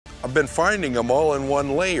I've been finding them all in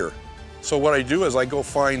one layer. So what I do is I go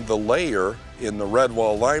find the layer in the red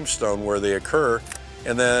wall limestone where they occur,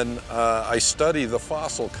 and then I study the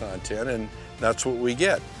fossil content, and that's what we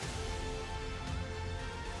get.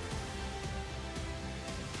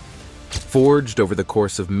 Forged over the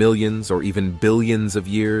course of millions or even billions of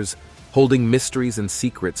years, holding mysteries and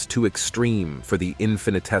secrets too extreme for the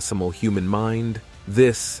infinitesimal human mind,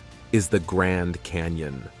 this is the Grand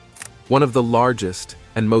Canyon, one of the largest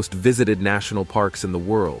and most visited national parks in the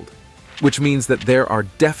world, which means that there are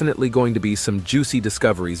definitely going to be some juicy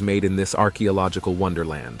discoveries made in this archaeological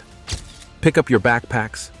wonderland. Pick up your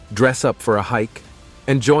backpacks, dress up for a hike,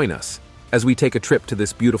 and join us as we take a trip to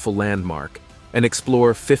this beautiful landmark and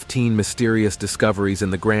explore 15 mysterious discoveries in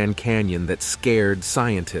the Grand Canyon that scared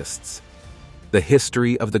scientists. The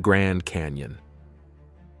history of the Grand Canyon.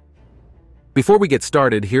 Before we get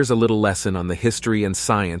started, here's a little lesson on the history and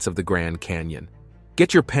science of the Grand Canyon.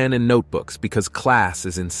 Get your pen and notebooks because class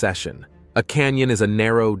is in session. A canyon is a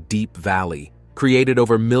narrow, deep valley, created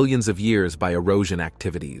over millions of years by erosion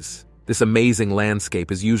activities. This amazing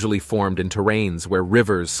landscape is usually formed in terrains where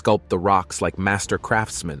rivers sculpt the rocks like master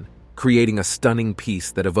craftsmen, creating a stunning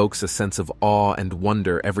piece that evokes a sense of awe and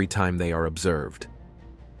wonder every time they are observed.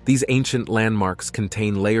 These ancient landmarks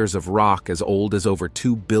contain layers of rock as old as over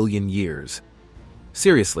 2 billion years.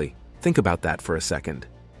 Seriously, think about that for a second.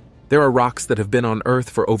 There are rocks that have been on Earth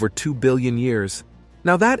for over 2 billion years.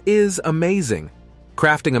 Now that is amazing.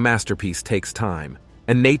 Crafting a masterpiece takes time,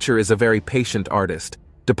 and nature is a very patient artist,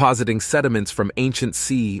 depositing sediments from ancient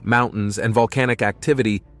sea, mountains, and volcanic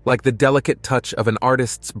activity like the delicate touch of an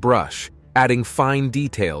artist's brush, adding fine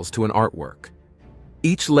details to an artwork.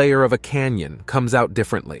 Each layer of a canyon comes out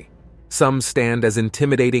differently. Some stand as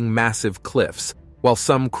intimidating massive cliffs, while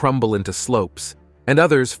some crumble into slopes, and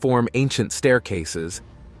others form ancient staircases,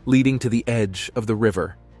 leading to the edge of the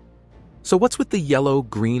river. So what's with the yellow,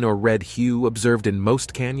 green, or red hue observed in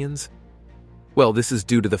most canyons? Well, this is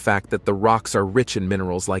due to the fact that the rocks are rich in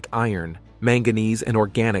minerals like iron, manganese, and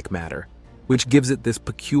organic matter, which gives it this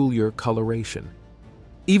peculiar coloration.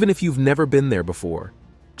 Even if you've never been there before,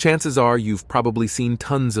 chances are you've probably seen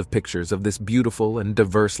tons of pictures of this beautiful and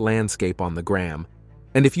diverse landscape on the gram.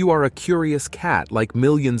 And if you are a curious cat like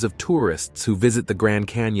millions of tourists who visit the Grand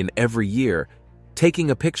Canyon every year,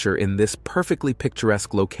 taking a picture in this perfectly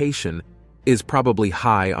picturesque location is probably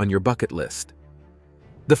high on your bucket list.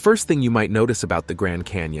 The first thing you might notice about the Grand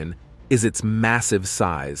Canyon is its massive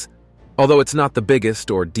size. Although it's not the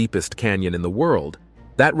biggest or deepest canyon in the world,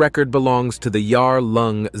 that record belongs to the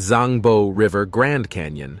Yarlung Zangbo River Grand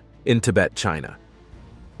Canyon in Tibet, China.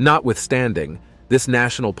 Notwithstanding, this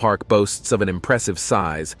national park boasts of an impressive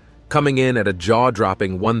size. Coming in at a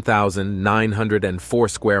jaw-dropping 1,904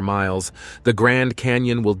 square miles, the Grand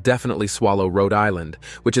Canyon will definitely swallow Rhode Island,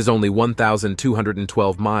 which is only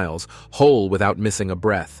 1,212 miles, whole without missing a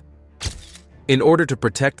breath. In order to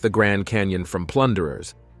protect the Grand Canyon from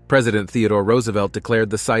plunderers, President Theodore Roosevelt declared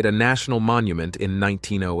the site a national monument in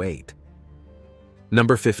 1908.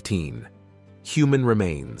 Number 15. Human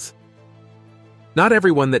remains. Not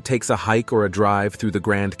everyone that takes a hike or a drive through the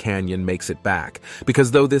Grand Canyon makes it back,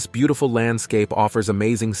 because though this beautiful landscape offers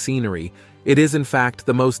amazing scenery, it is in fact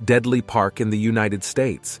the most deadly park in the United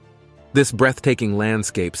States. This breathtaking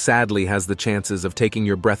landscape sadly has the chances of taking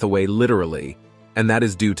your breath away literally, and that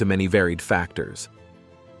is due to many varied factors.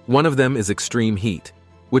 One of them is extreme heat,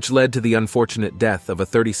 which led to the unfortunate death of a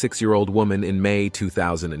 36-year-old woman in May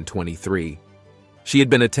 2023. She had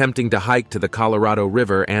been attempting to hike to the Colorado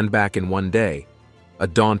River and back in one day, a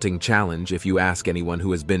daunting challenge if you ask anyone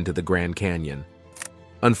who has been to the Grand Canyon.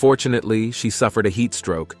 Unfortunately, she suffered a heat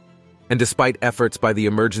stroke, and despite efforts by the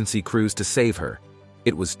emergency crews to save her,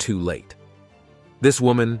 it was too late. This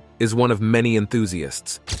woman is one of many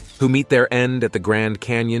enthusiasts who meet their end at the Grand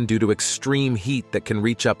Canyon due to extreme heat that can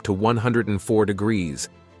reach up to 104 degrees,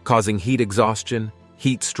 causing heat exhaustion,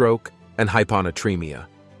 heat stroke, and hyponatremia.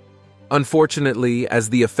 Unfortunately, as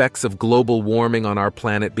the effects of global warming on our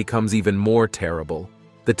planet becomes even more terrible,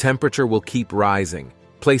 the temperature will keep rising,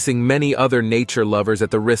 placing many other nature lovers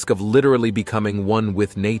at the risk of literally becoming one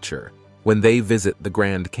with nature when they visit the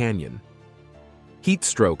Grand Canyon. Heat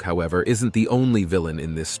stroke, however, isn't the only villain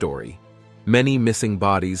in this story. Many missing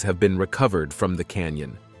bodies have been recovered from the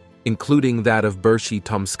canyon, including that of Bershi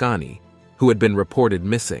Tomskani, who had been reported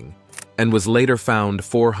missing, and was later found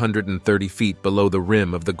 430 feet below the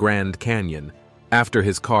rim of the Grand Canyon after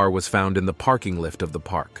his car was found in the parking lift of the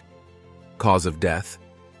park. Cause of death?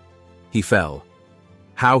 He fell.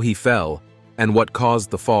 How he fell and what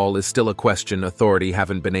caused the fall is still a question authorities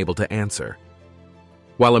haven't been able to answer.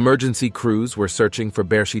 While emergency crews were searching for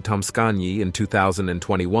Bershitomskani in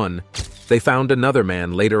 2021, they found another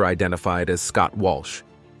man later identified as Scott Walsh,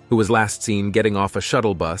 who was last seen getting off a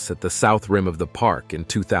shuttle bus at the south rim of the park in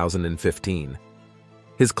 2015.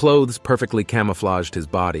 His clothes perfectly camouflaged his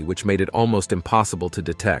body, which made it almost impossible to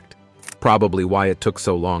detect, probably why it took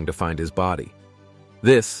so long to find his body.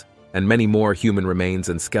 This, and many more human remains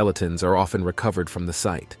and skeletons, are often recovered from the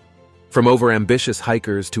site. From overambitious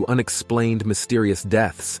hikers to unexplained mysterious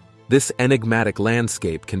deaths, this enigmatic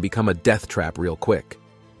landscape can become a death trap real quick.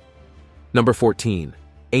 Number 14.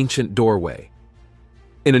 Ancient Doorway.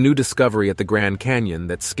 In a new discovery at the Grand Canyon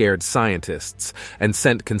that scared scientists and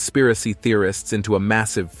sent conspiracy theorists into a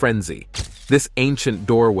massive frenzy, this ancient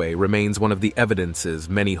doorway remains one of the evidences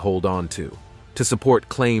many hold on to support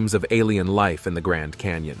claims of alien life in the Grand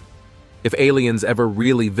Canyon. If aliens ever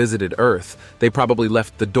really visited Earth, they probably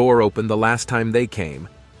left the door open the last time they came,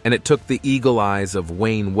 and it took the eagle eyes of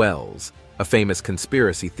Wayne Wells, a famous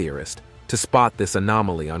conspiracy theorist, to spot this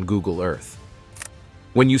anomaly on Google Earth.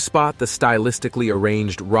 When you spot the stylistically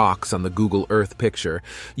arranged rocks on the Google Earth picture,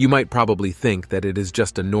 you might probably think that it is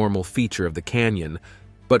just a normal feature of the canyon,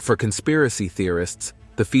 but for conspiracy theorists,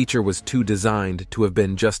 the feature was too designed to have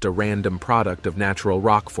been just a random product of natural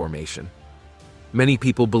rock formation. Many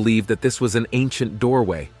people believe that this was an ancient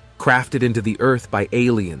doorway, crafted into the earth by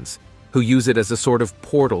aliens, who use it as a sort of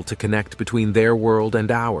portal to connect between their world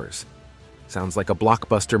and ours. Sounds like a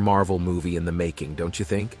blockbuster Marvel movie in the making, don't you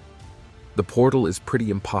think? The portal is pretty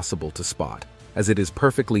impossible to spot, as it is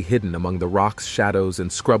perfectly hidden among the rocks, shadows, and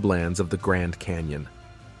scrublands of the Grand Canyon.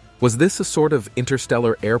 Was this a sort of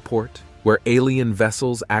interstellar airport, where alien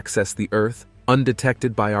vessels access the Earth,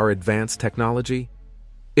 undetected by our advanced technology?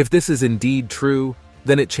 If this is indeed true,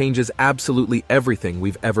 then it changes absolutely everything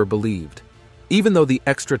we've ever believed. Even though the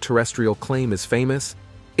extraterrestrial claim is famous,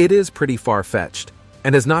 it is pretty far-fetched,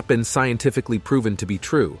 and has not been scientifically proven to be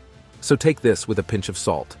true, so take this with a pinch of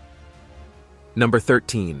salt. Number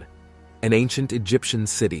 13. An ancient Egyptian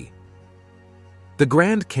city. The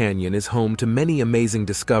Grand Canyon is home to many amazing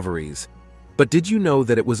discoveries, but did you know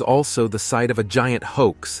that it was also the site of a giant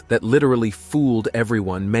hoax that literally fooled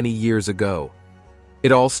everyone many years ago?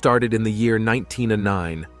 It all started in the year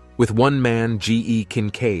 1909 with one man, G.E.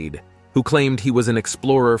 Kincaid, who claimed he was an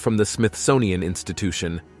explorer from the Smithsonian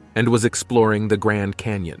Institution and was exploring the Grand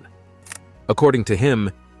Canyon. According to him,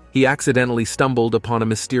 he accidentally stumbled upon a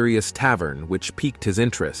mysterious tavern which piqued his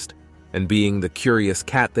interest, and being the curious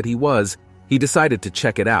cat that he was, he decided to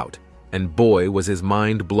check it out, and boy was his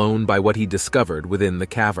mind blown by what he discovered within the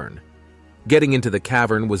cavern. Getting into the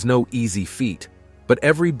cavern was no easy feat, but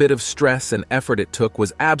every bit of stress and effort it took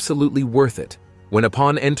was absolutely worth it, when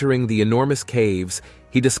upon entering the enormous caves,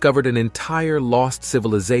 he discovered an entire lost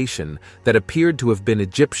civilization that appeared to have been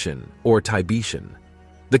Egyptian or Tibetan.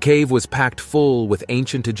 The cave was packed full with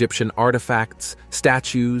ancient Egyptian artifacts,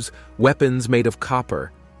 statues, weapons made of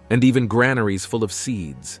copper, and even granaries full of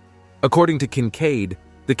seeds. According to Kincaid,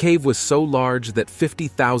 the cave was so large that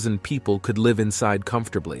 50,000 people could live inside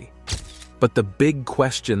comfortably. But the big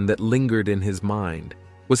question that lingered in his mind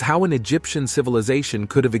was how an Egyptian civilization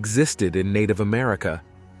could have existed in Native America,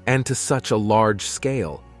 and to such a large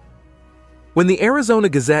scale. When the Arizona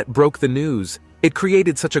Gazette broke the news, it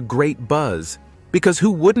created such a great buzz, because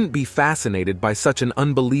who wouldn't be fascinated by such an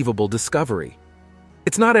unbelievable discovery?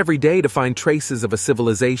 It's not every day to find traces of a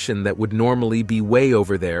civilization that would normally be way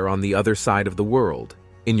over there on the other side of the world,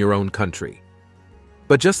 in your own country.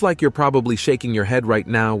 But just like you're probably shaking your head right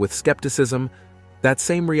now with skepticism, that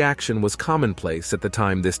same reaction was commonplace at the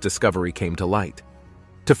time this discovery came to light.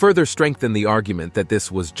 To further strengthen the argument that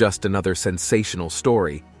this was just another sensational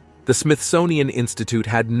story, the Smithsonian Institute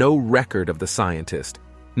had no record of the scientist,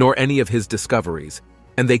 nor any of his discoveries,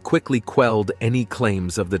 and they quickly quelled any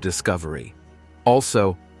claims of the discovery.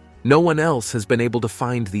 Also, no one else has been able to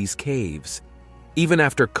find these caves, even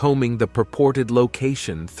after combing the purported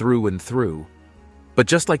location through and through. But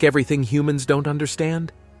just like everything humans don't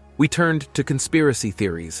understand, we turned to conspiracy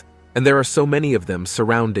theories, and there are so many of them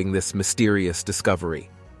surrounding this mysterious discovery.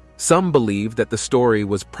 Some believe that the story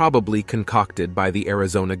was probably concocted by the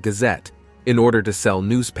Arizona Gazette in order to sell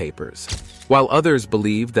newspapers, while others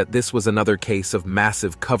believe that this was another case of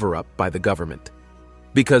massive cover-up by the government,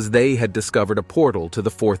 because they had discovered a portal to the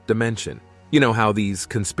fourth dimension. You know how these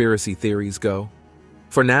conspiracy theories go?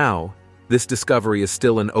 For now, this discovery is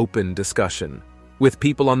still an open discussion, with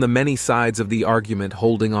people on the many sides of the argument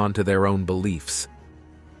holding on to their own beliefs.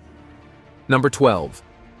 Number 12.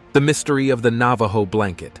 The mystery of the Navajo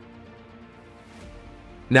blanket.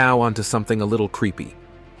 Now onto something a little creepy.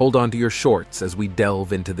 Hold on to your shorts as we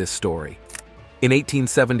delve into this story. In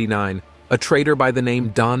 1879, A trader by the name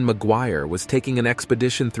Don McGuire was taking an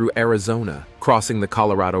expedition through Arizona, crossing the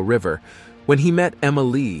Colorado River, when he met Emma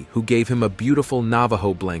Lee, who gave him a beautiful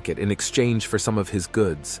Navajo blanket in exchange for some of his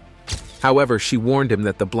goods. However, she warned him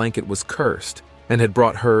that the blanket was cursed and had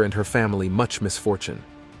brought her and her family much misfortune.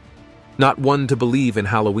 Not one to believe in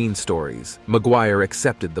Halloween stories, McGuire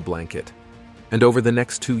accepted the blanket. And over the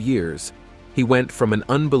next 2 years, he went from an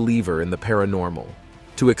unbeliever in the paranormal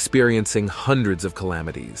to experiencing hundreds of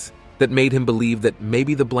calamities that made him believe that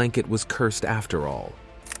maybe the blanket was cursed after all.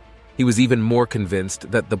 He was even more convinced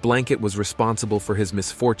that the blanket was responsible for his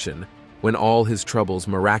misfortune when all his troubles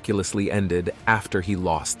miraculously ended after he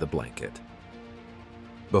lost the blanket.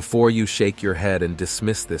 Before you shake your head and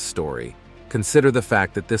dismiss this story, consider the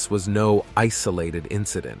fact that this was no isolated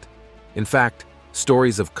incident. In fact,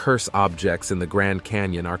 stories of curse objects in the Grand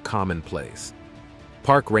Canyon are commonplace.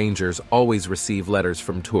 Park rangers always receive letters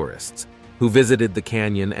from tourists who visited the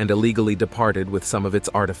canyon and illegally departed with some of its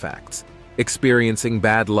artifacts, experiencing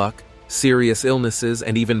bad luck, serious illnesses,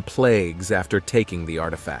 and even plagues after taking the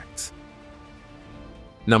artifacts.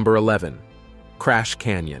 Number 11. Crash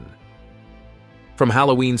Canyon. From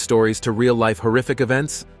Halloween stories to real-life horrific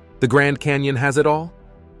events, the Grand Canyon has it all.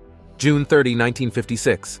 June 30,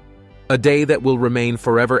 1956. A day that will remain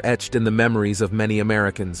forever etched in the memories of many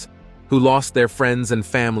Americans who lost their friends and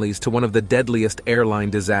families to one of the deadliest airline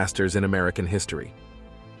disasters in American history.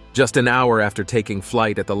 Just an hour after taking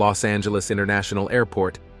flight at the Los Angeles International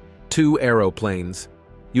Airport, 2 aeroplanes,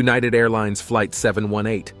 United Airlines Flight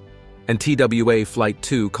 718 and TWA Flight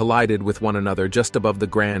 2, collided with one another just above the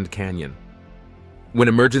Grand Canyon. When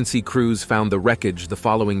emergency crews found the wreckage the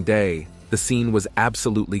following day, the scene was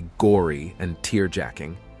absolutely gory and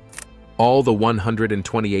tear-jacking. All the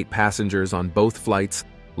 128 passengers on both flights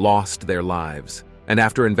lost their lives, and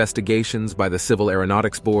after investigations by the Civil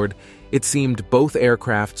Aeronautics Board, it seemed both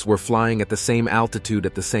aircrafts were flying at the same altitude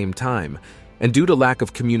at the same time, and due to lack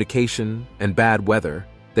of communication and bad weather,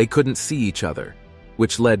 they couldn't see each other,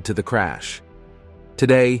 which led to the crash.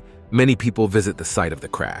 Today, many people visit the site of the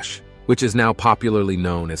crash, which is now popularly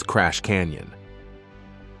known as Crash Canyon.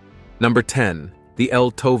 Number 10. The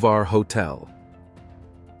El Tovar Hotel.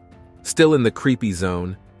 Still in the creepy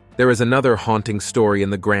zone, there is another haunting story in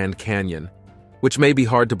the Grand Canyon, which may be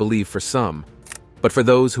hard to believe for some, but for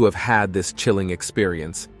those who have had this chilling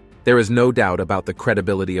experience, there is no doubt about the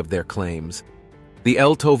credibility of their claims. The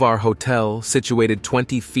El Tovar Hotel, situated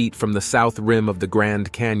 20 feet from the south rim of the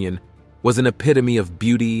Grand Canyon, was an epitome of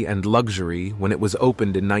beauty and luxury when it was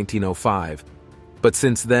opened in 1905. But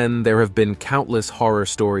since then, there have been countless horror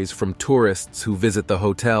stories from tourists who visit the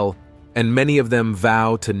hotel, and many of them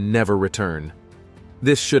vow to never return.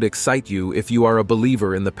 This should excite you if you are a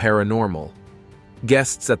believer in the paranormal.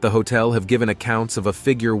 Guests at the hotel have given accounts of a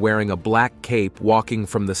figure wearing a black cape walking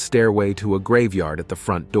from the stairway to a graveyard at the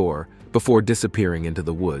front door, before disappearing into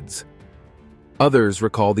the woods. Others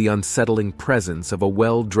recall the unsettling presence of a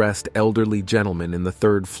well-dressed elderly gentleman in the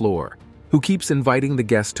 3rd floor, who keeps inviting the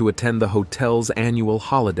guests to attend the hotel's annual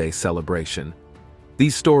holiday celebration.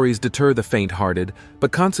 These stories deter the faint-hearted,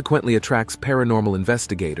 but consequently attracts paranormal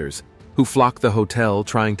investigators, who flock the hotel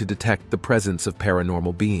trying to detect the presence of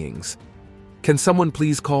paranormal beings. Can someone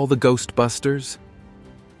please call the Ghostbusters?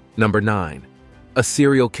 Number 9. A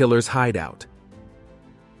serial killer's hideout.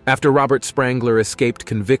 After Robert Sprangler escaped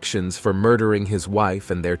convictions for murdering his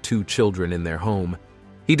wife and their 2 children in their home,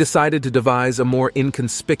 he decided to devise a more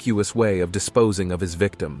inconspicuous way of disposing of his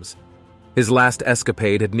victims. His last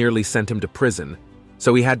escapade had nearly sent him to prison,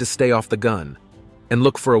 so he had to stay off the gun and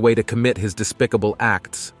look for a way to commit his despicable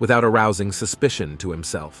acts without arousing suspicion to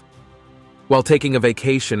himself. While taking a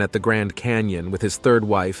vacation at the Grand Canyon with his 3rd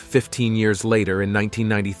wife 15 years later in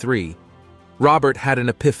 1993, Robert had an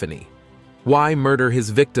epiphany. Why murder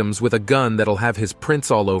his victims with a gun that'll have his prints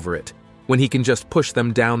all over it, when he can just push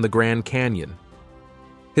them down the Grand Canyon?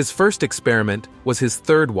 His first experiment was his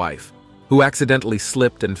 3rd wife, who accidentally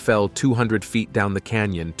slipped and fell 200 feet down the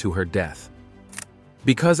canyon to her death.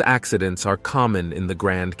 Because accidents are common in the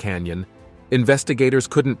Grand Canyon, investigators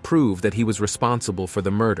couldn't prove that he was responsible for the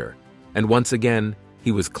murder, and once again,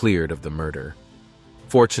 he was cleared of the murder.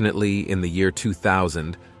 Fortunately, in the year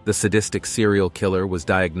 2000, the sadistic serial killer was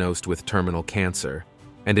diagnosed with terminal cancer,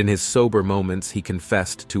 and in his sober moments he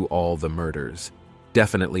confessed to all the murders,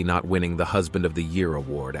 definitely not winning the Husband of the Year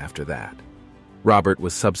award after that. Robert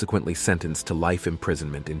was subsequently sentenced to life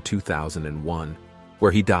imprisonment in 2001,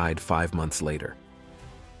 where he died 5 months later.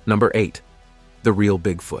 Number 8. The Real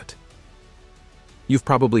Bigfoot. You've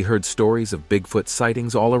probably heard stories of Bigfoot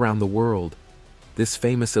sightings all around the world. This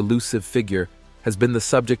famous elusive figure has been the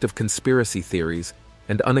subject of conspiracy theories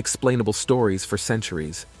and unexplainable stories for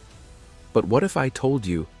centuries. But what if I told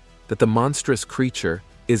you that the monstrous creature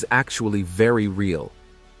is actually very real,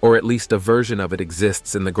 or at least a version of it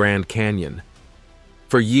exists in the Grand Canyon?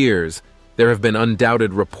 For years, there have been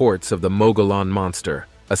undoubted reports of the Mogollon monster,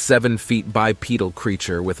 a 7-foot bipedal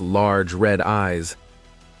creature with large red eyes.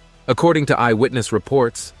 According to eyewitness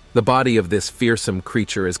reports, the body of this fearsome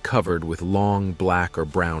creature is covered with long black or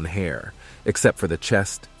brown hair, except for the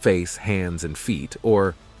chest, face, hands, and feet,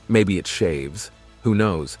 or maybe it shaves. Who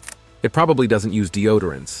knows? It probably doesn't use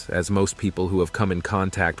deodorants, as most people who have come in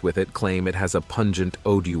contact with it claim it has a pungent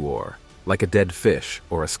odor, like a dead fish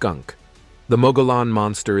or a skunk. The Mogollon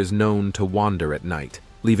monster is known to wander at night,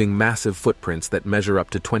 leaving massive footprints that measure up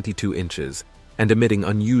to 22 inches and emitting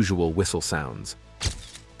unusual whistle sounds.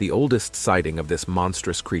 The oldest sighting of this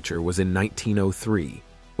monstrous creature was in 1903,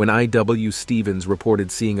 when I.W. Stevens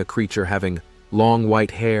reported seeing a creature having long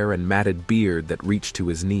white hair and matted beard that reached to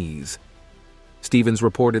his knees. Stevens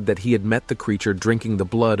reported that he had met the creature drinking the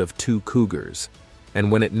blood of 2 cougars,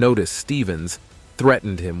 and when it noticed Stevens,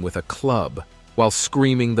 threatened him with a club while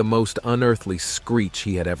screaming the most unearthly screech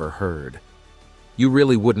he had ever heard. You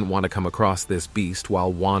really wouldn't want to come across this beast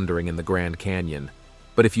while wandering in the Grand Canyon,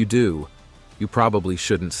 but if you do, you probably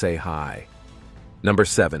shouldn't say hi. Number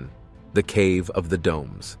 7. The Cave of the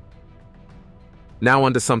Domes. Now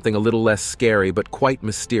onto something a little less scary but quite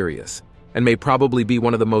mysterious, and may probably be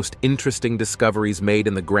one of the most interesting discoveries made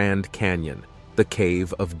in the Grand Canyon, the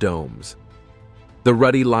Cave of Domes. The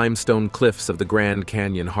ruddy limestone cliffs of the Grand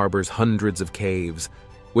Canyon harbors hundreds of caves,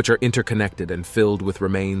 which are interconnected and filled with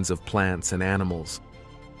remains of plants and animals.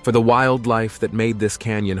 For the wildlife that made this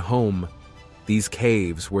canyon home, these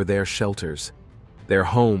caves were their shelters. Their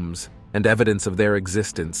homes and evidence of their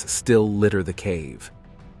existence still litter the cave.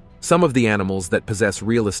 Some of the animals that possess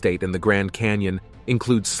real estate in the Grand Canyon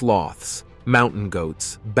include sloths, mountain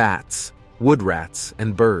goats, bats, wood rats,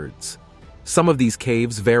 and birds. Some of these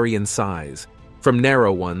caves vary in size, from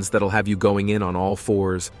narrow ones that'll have you going in on all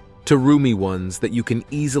fours, to roomy ones that you can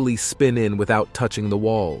easily spin in without touching the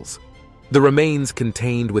walls. The remains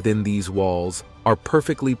contained within these walls are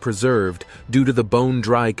perfectly preserved due to the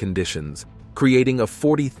bone-dry conditions, creating a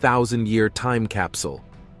 40,000-year time capsule,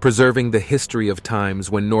 preserving the history of times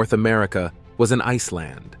when North America was an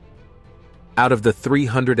iceland. Out of the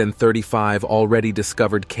 335 already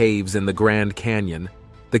discovered caves in the Grand Canyon,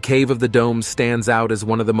 the Cave of the Domes stands out as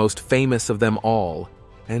one of the most famous of them all,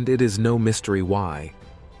 and it is no mystery why.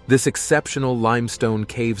 This exceptional limestone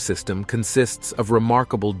cave system consists of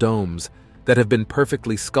remarkable domes that have been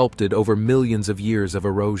perfectly sculpted over millions of years of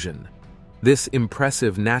erosion. This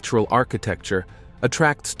impressive natural architecture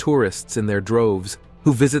attracts tourists in their droves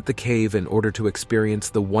who visit the cave in order to experience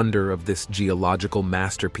the wonder of this geological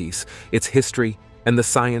masterpiece, its history, and the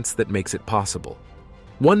science that makes it possible.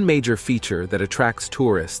 One major feature that attracts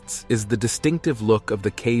tourists is the distinctive look of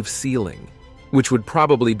the cave ceiling, which would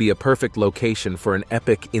probably be a perfect location for an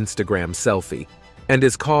epic Instagram selfie, and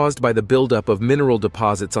is caused by the buildup of mineral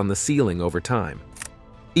deposits on the ceiling over time.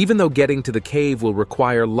 Even though getting to the cave will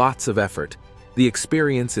require lots of effort, the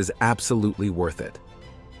experience is absolutely worth it.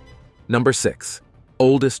 Number 6.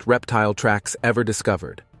 Oldest reptile tracks ever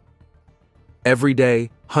discovered. Every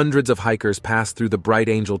day, hundreds of hikers pass through the Bright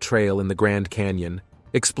Angel Trail in the Grand Canyon,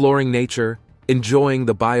 exploring nature, enjoying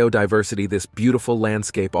the biodiversity this beautiful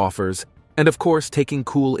landscape offers, and of course taking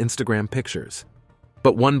cool Instagram pictures.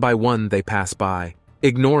 But one by one they pass by,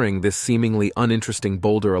 ignoring this seemingly uninteresting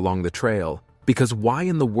boulder along the trail, because why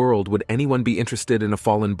in the world would anyone be interested in a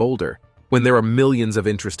fallen boulder when there are millions of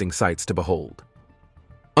interesting sights to behold?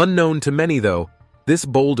 Unknown to many, though, this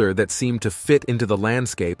boulder that seemed to fit into the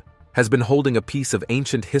landscape has been holding a piece of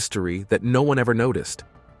ancient history that no one ever noticed,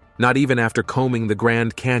 not even after combing the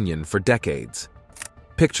Grand Canyon for decades.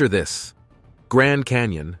 Picture this. Grand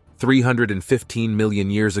Canyon, 315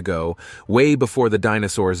 million years ago, way before the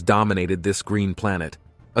dinosaurs dominated this green planet.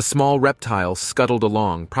 A small reptile scuttled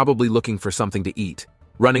along, probably looking for something to eat,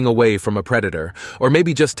 running away from a predator, or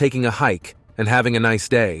maybe just taking a hike and having a nice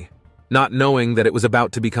day, not knowing that it was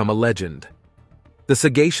about to become a legend. The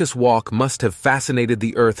sagacious walk must have fascinated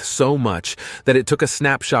the Earth so much that it took a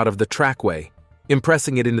snapshot of the trackway,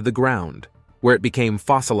 impressing it into the ground, where it became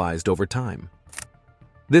fossilized over time.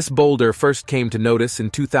 This boulder first came to notice in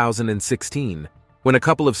 2016, when a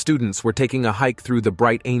couple of students were taking a hike through the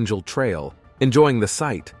Bright Angel Trail, enjoying the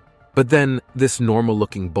sight. But then, this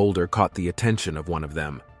normal-looking boulder caught the attention of one of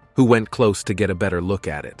them, who went close to get a better look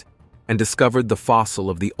at it, and discovered the fossil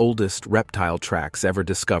of the oldest reptile tracks ever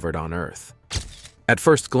discovered on Earth. At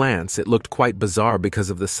first glance, it looked quite bizarre because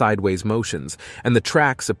of the sideways motions, and the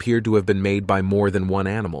tracks appeared to have been made by more than one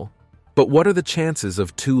animal. But what are the chances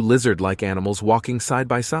of two lizard-like animals walking side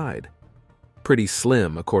by side? pretty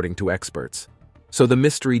slim according to experts. So the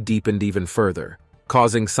mystery deepened even further,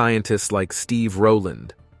 causing scientists like Steve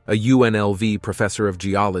Rowland, a UNLV professor of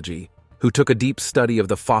geology, who took a deep study of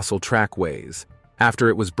the fossil trackways, after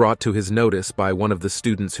it was brought to his notice by one of the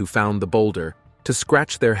students who found the boulder, to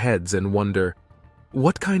scratch their heads and wonder,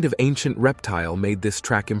 what kind of ancient reptile made this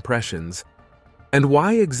track impressions? And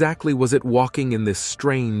why exactly was it walking in this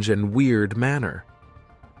strange and weird manner?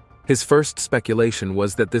 His first speculation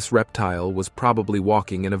was that this reptile was probably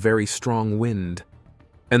walking in a very strong wind,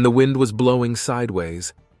 and the wind was blowing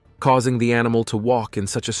sideways, causing the animal to walk in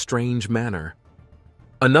such a strange manner.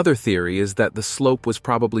 Another theory is that the slope was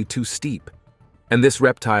probably too steep, and this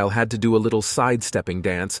reptile had to do a little sidestepping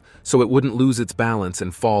dance so it wouldn't lose its balance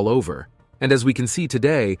and fall over, and as we can see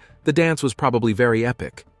today, the dance was probably very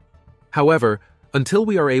epic. However, until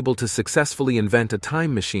we are able to successfully invent a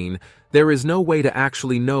time machine, there is no way to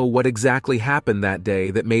actually know what exactly happened that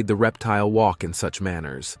day that made the reptile walk in such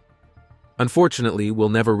manners. Unfortunately, we'll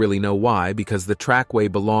never really know why because the trackway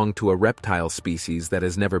belonged to a reptile species that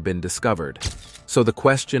has never been discovered. So the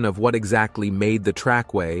question of what exactly made the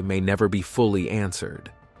trackway may never be fully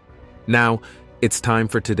answered. Now, it's time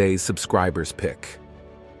for today's subscriber's pick.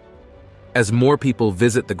 As more people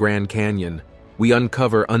visit the Grand Canyon, we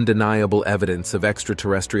uncover undeniable evidence of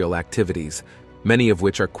extraterrestrial activities, many of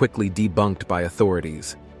which are quickly debunked by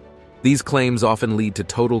authorities. These claims often lead to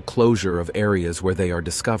total closure of areas where they are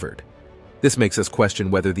discovered. This makes us question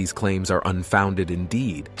whether these claims are unfounded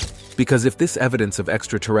indeed, because if this evidence of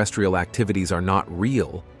extraterrestrial activities are not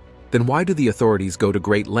real, then why do the authorities go to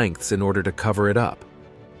great lengths in order to cover it up?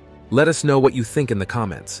 Let us know what you think in the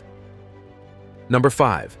comments. Number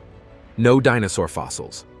 5. No dinosaur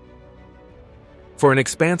fossils. For an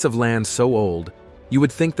expanse of land so old, you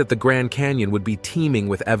would think that the Grand Canyon would be teeming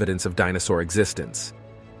with evidence of dinosaur existence.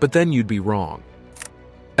 But then you'd be wrong.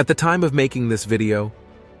 At the time of making this video,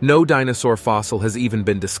 no dinosaur fossil has even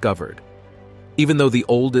been discovered. Even though the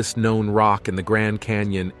oldest known rock in the Grand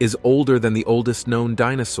Canyon is older than the oldest known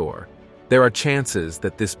dinosaur, there are chances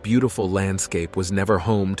that this beautiful landscape was never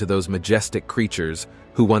home to those majestic creatures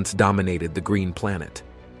who once dominated the green planet.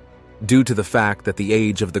 Due to the fact that the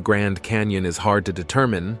age of the Grand Canyon is hard to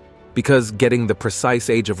determine, because getting the precise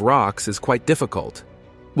age of rocks is quite difficult.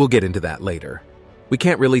 We'll get into that later. We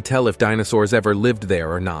can't really tell if dinosaurs ever lived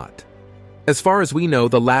there or not. As far as we know,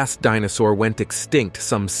 the last dinosaur went extinct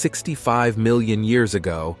some 65 million years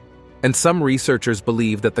ago, and some researchers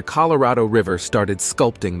believe that the Colorado River started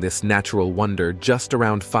sculpting this natural wonder just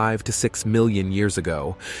around 5 to 6 million years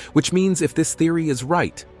ago, which means if this theory is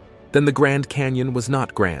right, then the Grand Canyon was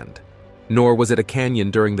not grand. Nor was it a canyon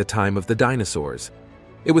during the time of the dinosaurs.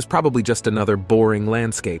 It was probably just another boring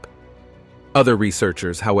landscape. Other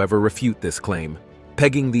researchers, however, refute this claim,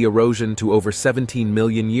 pegging the erosion to over 17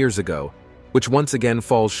 million years ago, which once again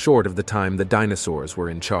falls short of the time the dinosaurs were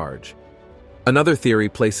in charge. Another theory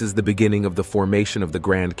places the beginning of the formation of the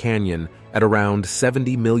Grand Canyon at around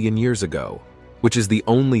 70 million years ago, which is the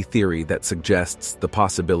only theory that suggests the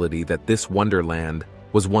possibility that this wonderland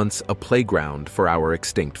was once a playground for our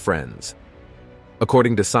extinct friends.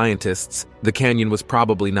 According to scientists, the canyon was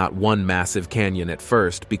probably not one massive canyon at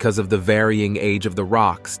first because of the varying age of the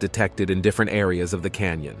rocks detected in different areas of the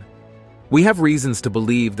canyon. We have reasons to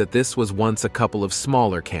believe that this was once a couple of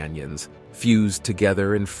smaller canyons, fused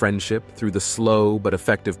together in friendship through the slow but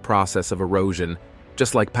effective process of erosion,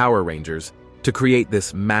 just like Power Rangers, to create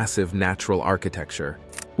this massive natural architecture.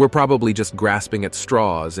 We're probably just grasping at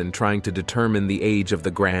straws and trying to determine the age of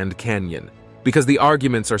the Grand Canyon, because the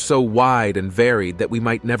arguments are so wide and varied that we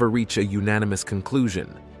might never reach a unanimous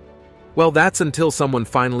conclusion. Well, that's until someone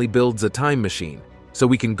finally builds a time machine, so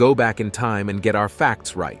we can go back in time and get our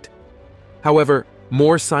facts right. However,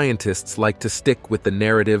 more scientists like to stick with the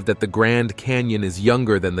narrative that the Grand Canyon is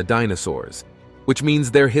younger than the dinosaurs, which means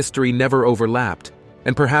their history never overlapped,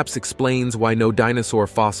 and perhaps explains why no dinosaur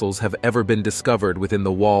fossils have ever been discovered within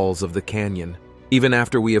the walls of the canyon, even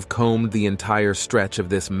after we have combed the entire stretch of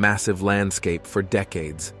this massive landscape for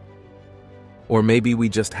decades. Or maybe we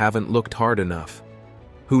just haven't looked hard enough.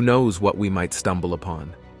 Who knows what we might stumble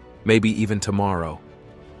upon? Maybe even tomorrow.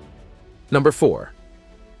 Number 4.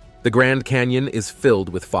 The Grand Canyon is filled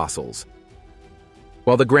with fossils.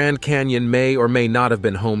 While the Grand Canyon may or may not have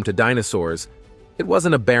been home to dinosaurs, it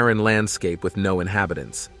wasn't a barren landscape with no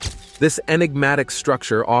inhabitants. This enigmatic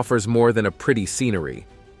structure offers more than a pretty scenery,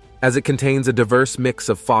 as it contains a diverse mix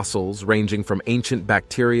of fossils ranging from ancient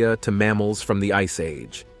bacteria to mammals from the Ice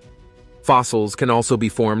Age. Fossils can also be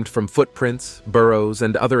formed from footprints, burrows,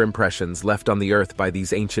 and other impressions left on the Earth by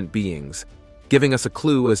these ancient beings, giving us a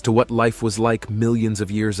clue as to what life was like millions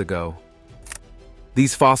of years ago.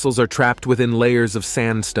 These fossils are trapped within layers of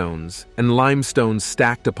sandstones and limestones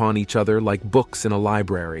stacked upon each other like books in a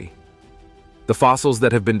library. The fossils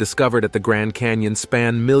that have been discovered at the Grand Canyon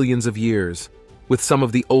span millions of years, with some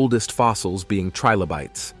of the oldest fossils being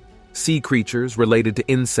trilobites, sea creatures related to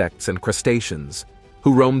insects and crustaceans,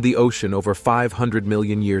 who roamed the ocean over 500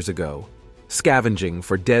 million years ago, scavenging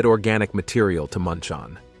for dead organic material to munch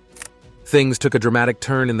on. Things took a dramatic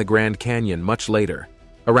turn in the Grand Canyon much later,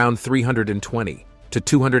 around 320 to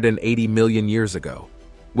 280 million years ago,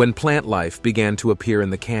 when plant life began to appear in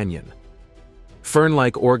the canyon.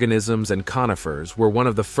 Fern-like organisms and conifers were one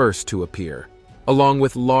of the first to appear, along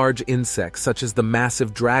with large insects such as the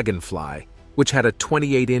massive dragonfly, which had a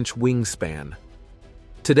 28-inch wingspan.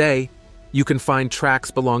 Today, you can find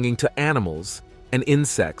tracks belonging to animals and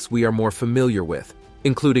insects we are more familiar with,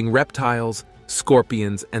 including reptiles,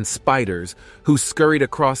 scorpions, and spiders who scurried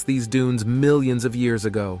across these dunes millions of years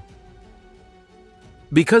ago.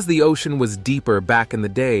 Because the ocean was deeper back in the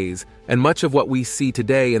days, and much of what we see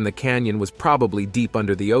today in the canyon was probably deep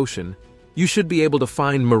under the ocean, you should be able to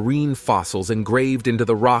find marine fossils engraved into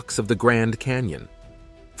the rocks of the Grand Canyon.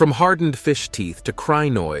 From hardened fish teeth to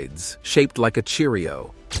crinoids shaped like a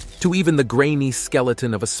Cheerio, to even the grainy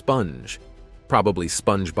skeleton of a sponge, probably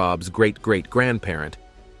SpongeBob's great-great-grandparent,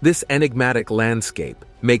 this enigmatic landscape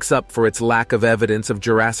makes up for its lack of evidence of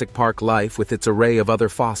Jurassic Park life with its array of other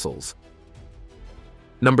fossils.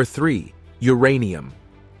 Number 3. Uranium.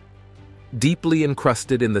 Deeply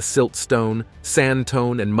encrusted in the siltstone,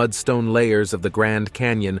 sandstone, and mudstone layers of the Grand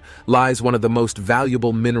Canyon lies one of the most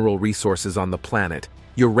valuable mineral resources on the planet,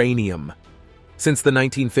 uranium. Since the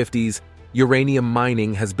 1950s, uranium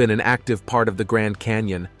mining has been an active part of the Grand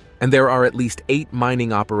Canyon, and there are at least 8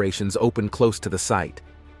 mining operations open close to the site.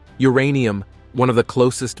 Uranium, one of the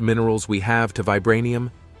closest minerals we have to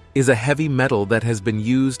vibranium, is a heavy metal that has been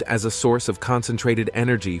used as a source of concentrated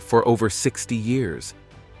energy for over 60 years.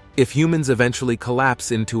 If humans eventually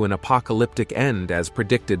collapse into an apocalyptic end as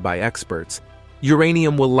predicted by experts,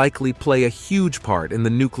 uranium will likely play a huge part in the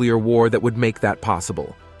nuclear war that would make that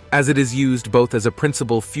possible, as it is used both as a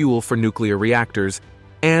principal fuel for nuclear reactors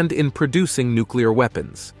and in producing nuclear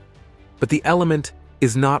weapons. But the element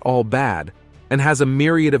is not all bad and has a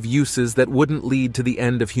myriad of uses that wouldn't lead to the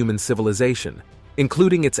end of human civilization,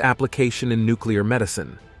 including its application in nuclear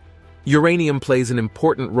medicine. Uranium plays an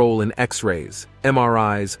important role in X-rays,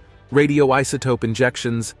 MRIs, radioisotope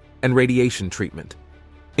injections, and radiation treatment.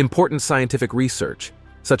 Important scientific research,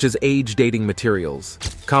 such as age-dating materials,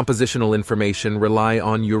 compositional information rely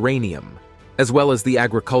on uranium, as well as the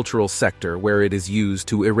agricultural sector where it is used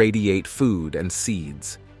to irradiate food and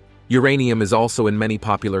seeds. Uranium is also in many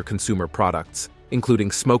popular consumer products,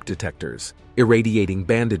 including smoke detectors, irradiating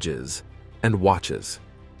bandages, and watches.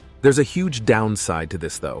 There's a huge downside to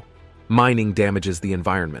this, though. Mining damages the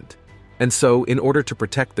environment. And so, in order to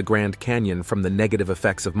protect the Grand Canyon from the negative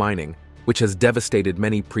effects of mining, which has devastated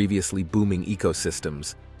many previously booming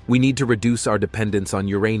ecosystems, we need to reduce our dependence on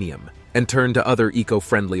uranium and turn to other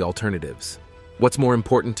eco-friendly alternatives. What's more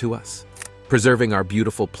important to us? Preserving our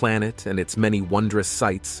beautiful planet and its many wondrous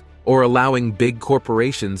sights, or allowing big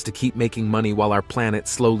corporations to keep making money while our planet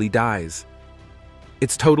slowly dies?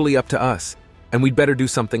 It's totally up to us, and we'd better do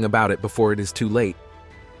something about it before it is too late.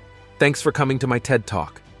 Thanks for coming to my TED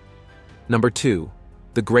Talk. Number 2.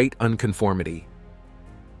 The Great Unconformity.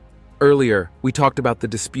 Earlier, we talked about the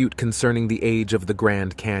dispute concerning the age of the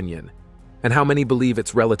Grand Canyon, and how many believe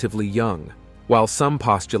it's relatively young, while some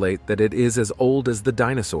postulate that it is as old as the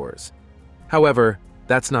dinosaurs. However,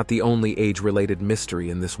 that's not the only age-related mystery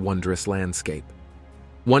in this wondrous landscape.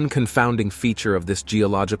 One confounding feature of this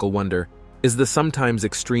geological wonder is the sometimes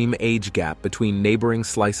extreme age gap between neighboring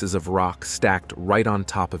slices of rock stacked right on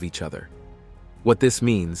top of each other. What this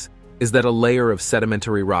means is that a layer of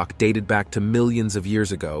sedimentary rock dated back to millions of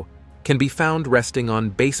years ago can be found resting on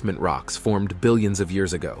basement rocks formed billions of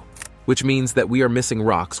years ago, which means that we are missing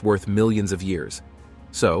rocks worth millions of years.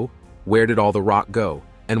 So, where did all the rock go,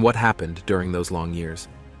 and what happened during those long years?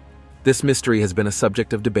 This mystery has been a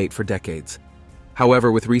subject of debate for decades.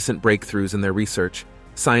 However, with recent breakthroughs in their research,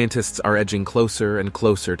 scientists are edging closer and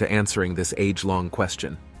closer to answering this age-long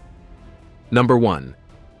question. Number 1.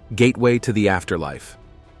 Gateway to the afterlife.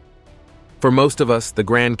 For most of us, the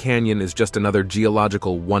Grand Canyon is just another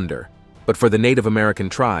geological wonder, but for the Native American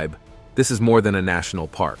tribe, this is more than a national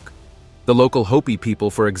park. The local Hopi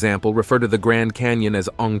people, for example, refer to the Grand Canyon as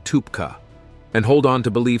Ongtupka, and hold on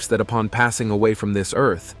to beliefs that upon passing away from this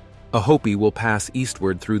earth, a Hopi will pass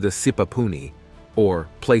eastward through the Sipapuni, or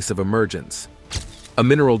place of emergence, a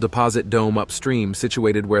mineral deposit dome upstream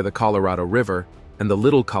situated where the Colorado River and the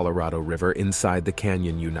Little Colorado River inside the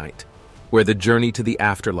canyon unite. where the journey to the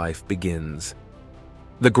afterlife begins.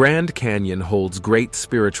 The Grand Canyon holds great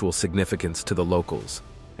spiritual significance to the locals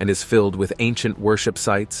and is filled with ancient worship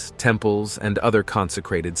sites, temples, and other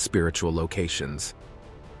consecrated spiritual locations.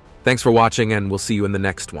 Thanks for watching, and we'll see you in the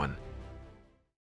next one.